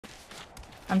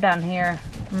I'm down here.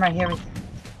 I'm right here.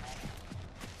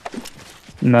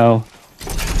 No.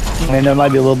 I mean, there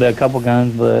might be a couple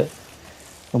guns, but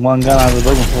the one gun I was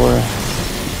looking for.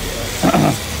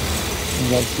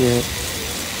 That's it.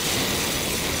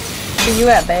 Where you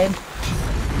at, babe?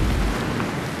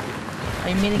 Are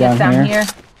you meeting us down here?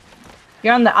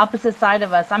 You're on the opposite side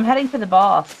of us. I'm heading for the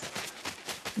boss.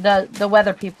 The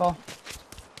weather people.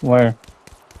 Where?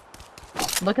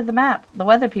 Look at the map. The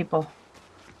weather people.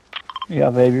 Yeah,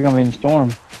 babe, you're gonna be in the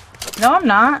storm. No, I'm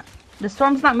not. The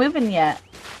storm's not moving yet.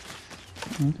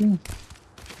 Okay.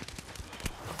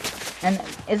 And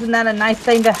isn't that a nice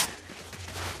thing to...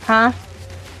 Huh?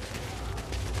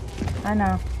 I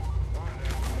know.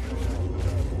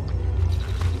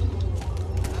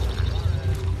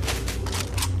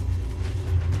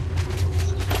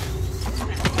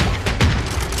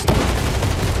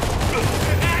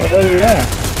 Oh,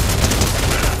 yeah.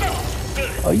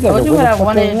 Oh, you got to do what I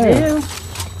wanted to do.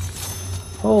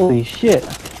 Holy shit.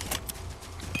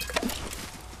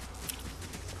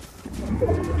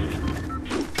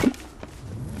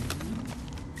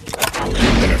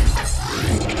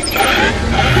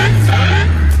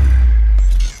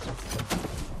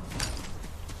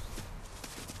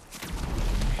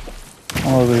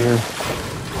 I'm over here.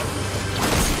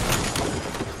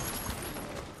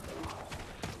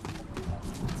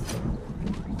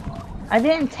 I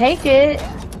didn't take it.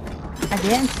 I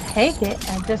didn't take it.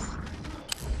 I just...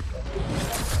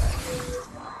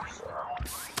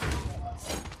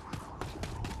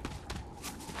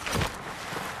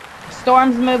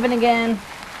 Storm's moving again.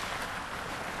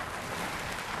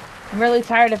 I'm really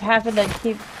tired of having to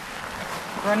keep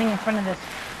running in front of this.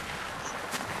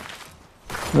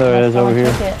 There it is over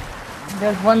here.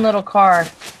 There's one little car.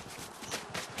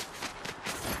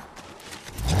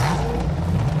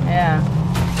 Yeah.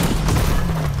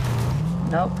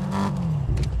 Nope.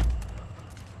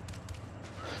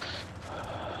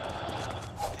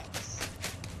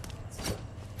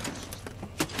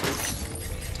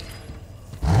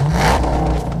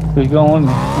 Who's going with me?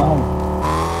 Oh.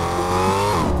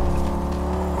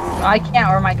 I can't,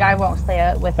 or my guy won't stay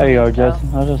out with me. There you are, so. Justin.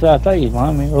 I was just I thought you was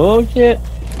behind me. Oh shit.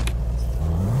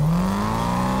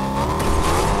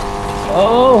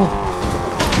 Oh.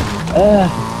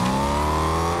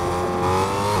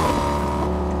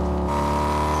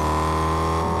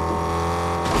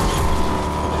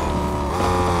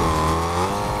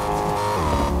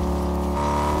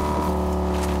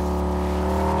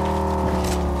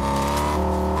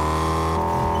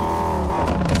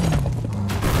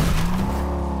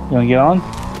 You wanna get on?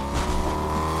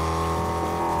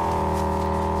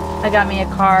 I got me a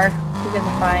car. You guys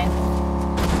are fine.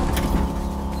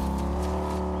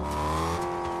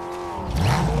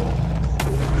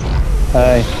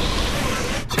 Hey.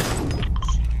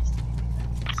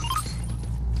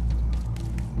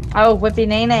 Oh, whippy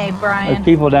nay, Brian. There's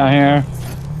people down here.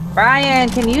 Brian,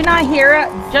 can you not hear it?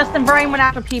 Justin Brian went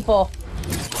after people.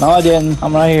 No, I didn't.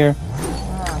 I'm right here.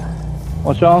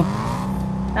 What's wrong?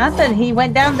 Nothing. He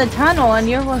went down the tunnel and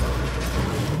you're...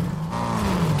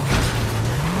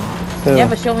 Who? Yeah,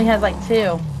 but she only has like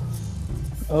 2.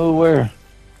 Oh, where?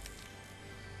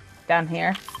 Down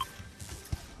here.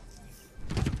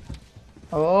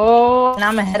 Oh, and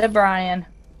I'm ahead of Brian.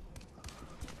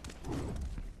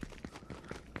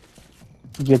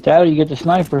 You get that or you get the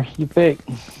sniper. You pick.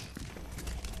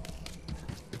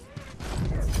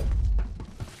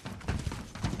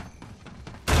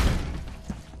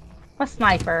 A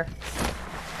sniper.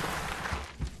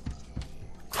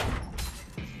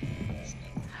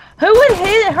 Who would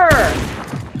hit her?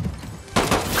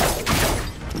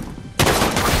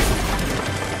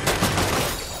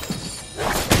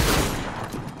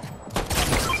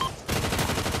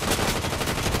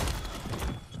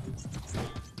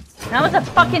 That was a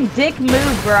fucking dick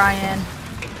move, Brian.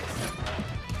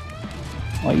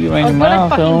 Well, you ain't I was gonna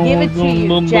fucking give it to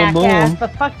you, jackass,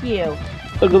 but fuck you.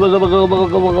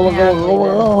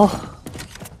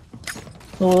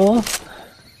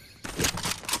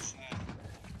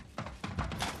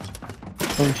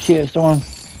 Oh shit, storm.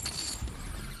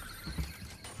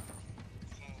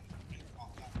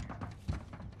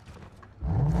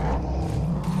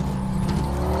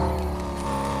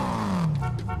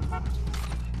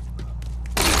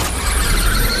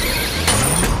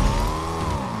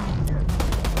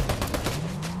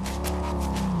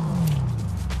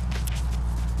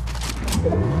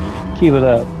 Keep it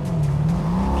up.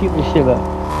 Keep the shit up.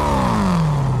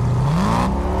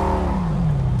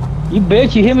 You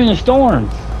bitch, you hit me in the storm.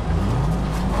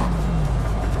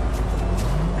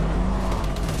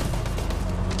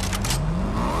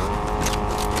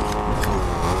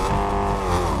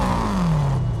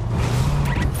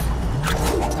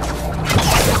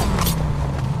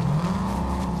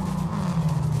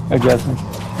 Hey, Justin.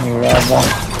 You're right back.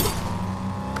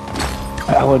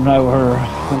 I wouldn't know her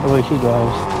the way she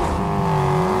drives.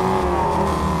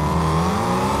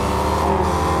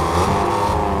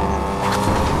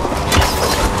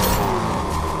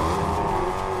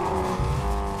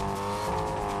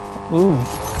 Ooh.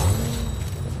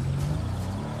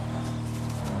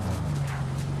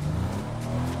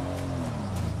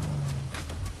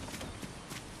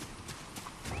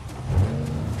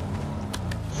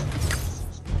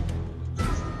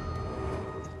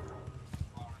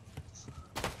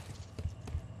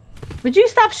 Would you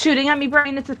stop shooting at me,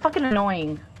 Brian? It's fucking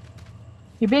annoying.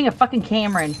 You're being a fucking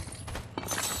Cameron. Can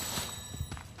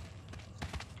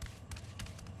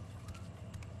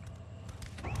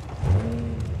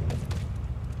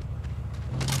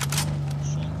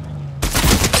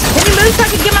you move so I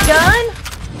can get my gun?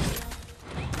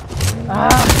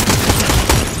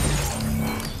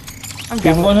 I'm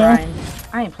done with Brian.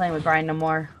 I ain't playing with Brian no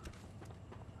more.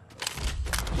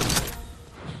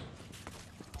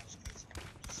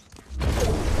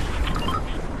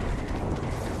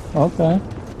 Okay.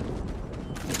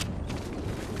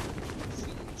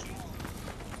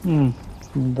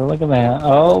 Look at that.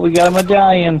 Oh, we got a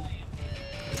medallion.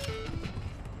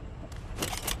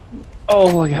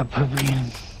 Oh, we got puppy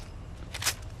in.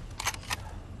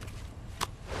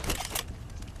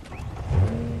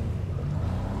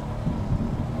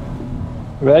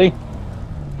 Ready?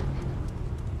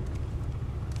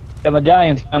 The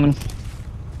medallion's coming.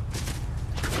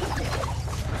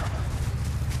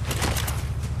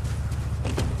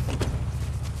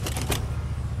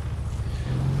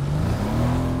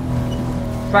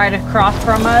 Right across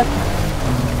from us.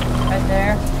 Right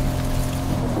there.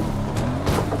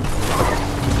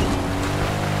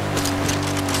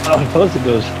 Oh, I'm supposed to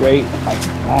go straight. Like,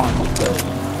 on.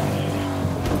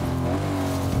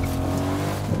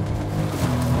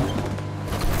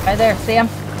 Right there, see him?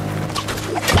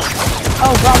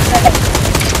 Oh, wrong side.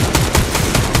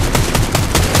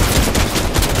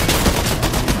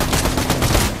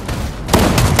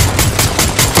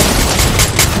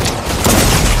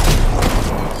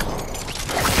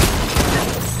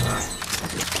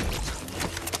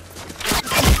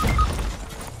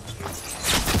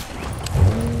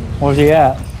 Where's he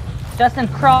at? Justin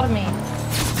crawled me.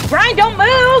 Brian, don't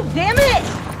move! Damn it!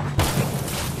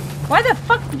 Why the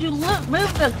fuck did you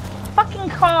move the fucking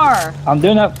car? I'm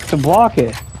doing that to block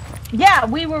it. Yeah,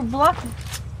 we were blocking.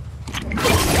 Damn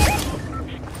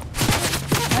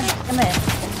it.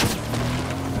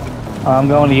 I'm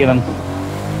going to get him.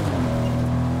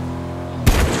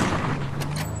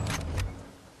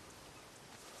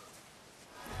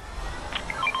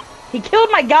 He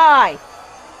killed my guy!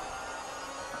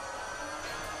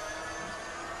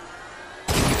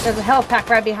 There's a health pack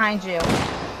right behind you.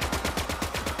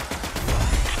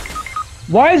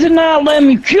 Why is it not letting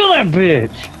me kill that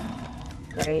bitch?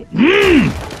 Great.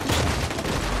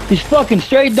 He's fucking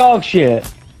straight dog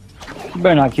shit. You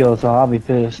better not kill us all, I'll be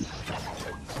pissed.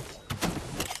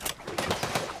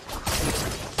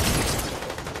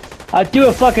 I threw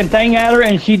a fucking thing at her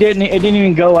and it didn't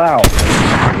even go out.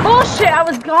 Bullshit, I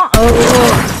was gone.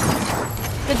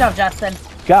 Oh. Good job, Justin.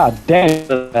 God damn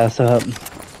that ass up.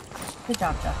 Good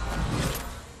job, Justin.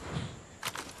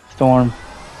 Storm.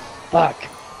 Fuck.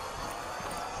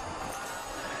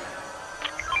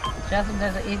 Justin,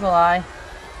 there's an eagle eye.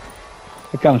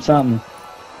 Here comes something.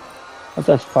 What's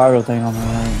that spiral thing on the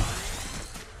right?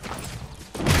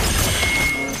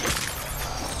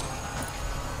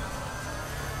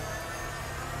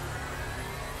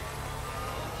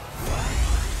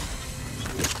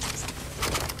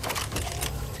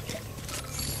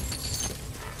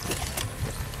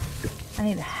 I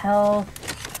need health.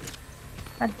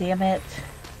 God damn it.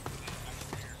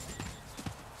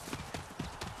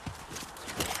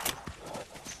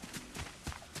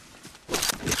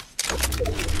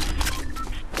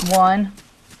 One.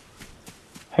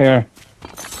 Here.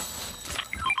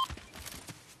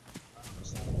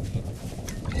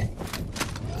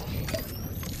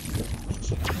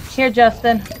 Here,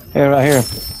 Justin. Here, right here.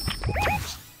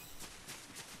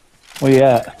 Where you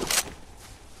at?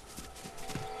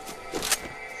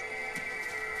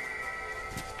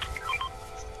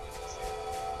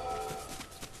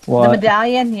 What? The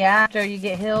medallion, yeah, after you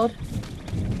get healed.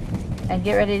 And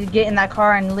get ready to get in that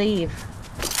car and leave.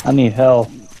 I need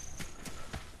health.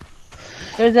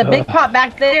 There's a big pot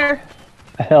back there.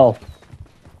 Health.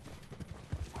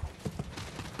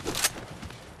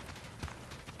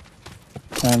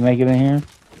 Can I make it in here?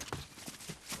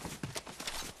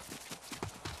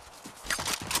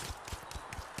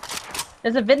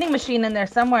 There's a vending machine in there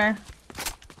somewhere.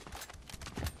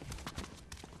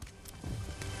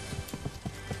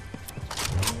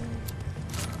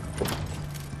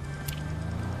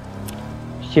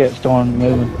 Shit, storm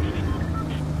moving.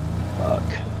 Fuck.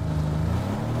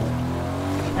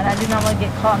 And I do not want to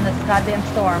get caught in this goddamn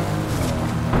storm.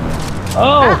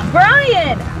 Oh! Ah,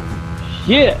 Brian!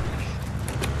 Shit!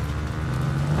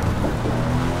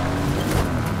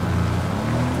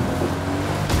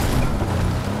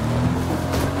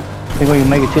 Think we can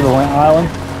make it to the island?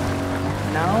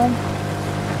 No.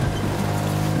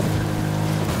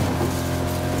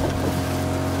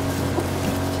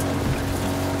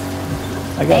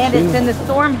 I got And two. it's in the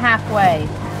storm halfway.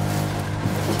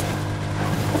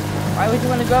 Why would you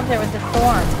want to go up there with the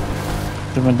storm?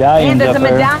 The medallion. And there's a up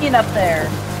there. medallion up there.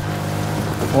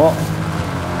 Well,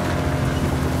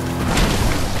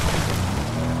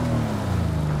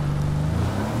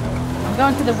 I'm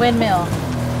going to the windmill.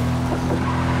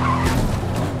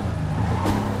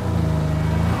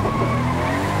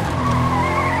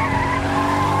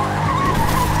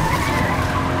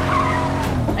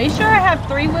 Are you sure I have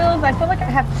 3 wheels? I feel like I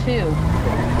have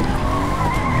 2.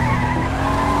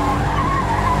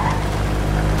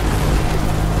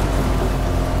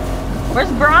 Where's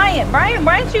Brian? Brian,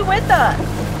 why aren't you with us?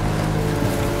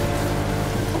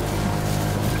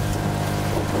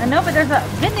 I know, but there's a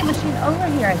vending machine over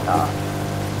here, I thought.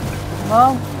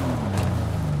 Well,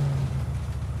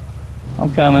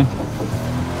 I'm coming.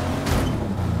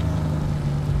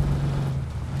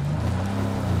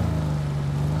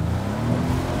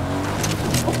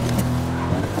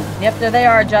 yep, there they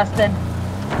are, Justin.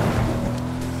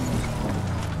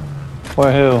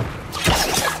 For who?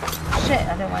 Shit,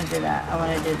 I didn't want to do that. I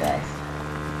want to do this.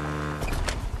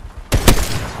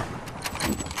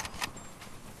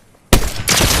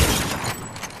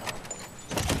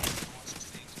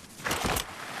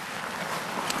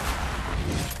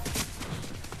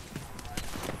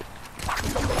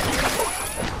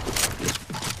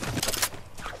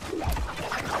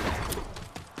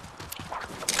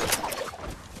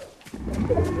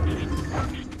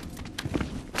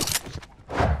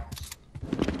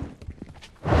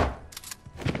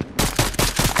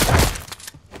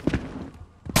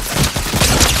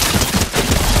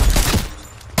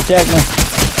 Check me.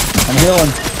 I'm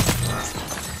healing.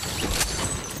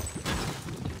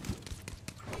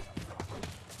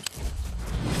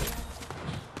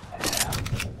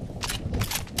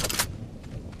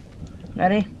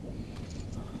 Ready?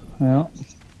 Yeah.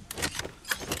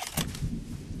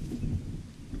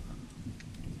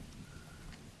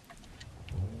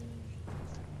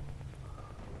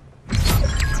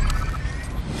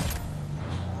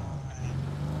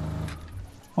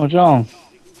 What's wrong?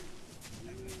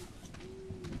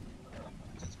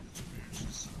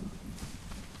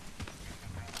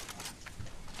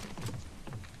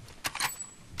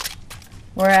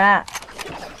 Where at?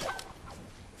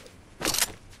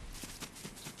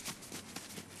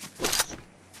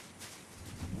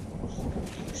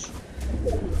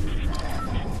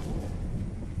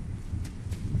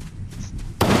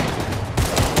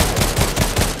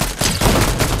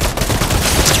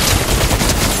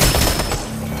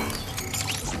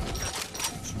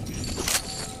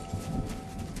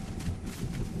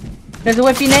 There's a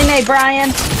whippy nay-nay, Brian.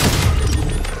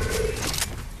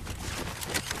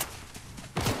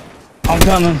 I'm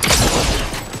coming.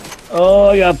 Oh,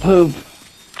 I got poop.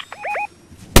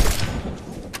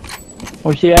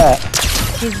 Where's she at?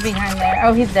 He's behind there.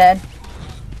 Oh, he's dead.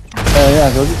 Oh,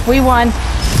 yeah, go get... We won.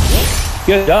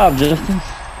 Good job, Justin.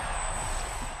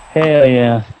 Hell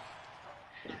yeah.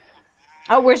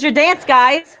 Oh, where's your dance,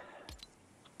 guys?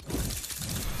 Do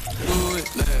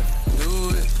it left, do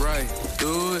it right,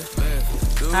 do it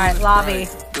left, do it Alright, lobby.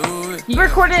 right, do it You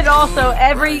recorded it also.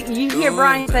 You hear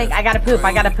Brian saying, I gotta poop,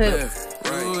 I gotta poop. left,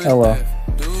 right, Oh, well.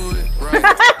 do it right,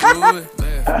 do it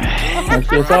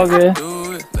left, It's all good.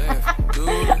 do it left, do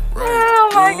it right,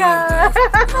 Oh my god.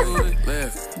 do it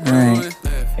left, do Alright. it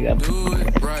left, I got do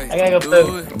it right, I gotta go do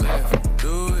poop. it left,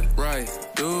 do it right,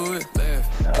 do it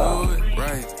left, do it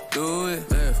right, do it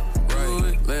left, do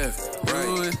it left,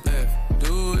 do it left,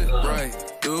 do it right,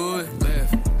 do it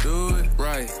left, do it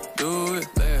right, do it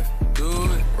left, do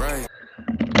it right.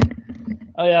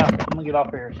 Oh, yeah. I'm gonna get off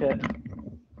of here. Shit.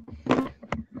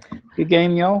 Good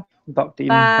game, y'all. Talk to you.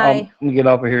 Bye. I'm gonna get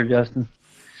off of here, Justin.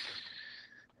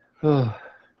 I'll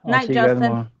Night, see you guys Justin.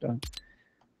 tomorrow. Done.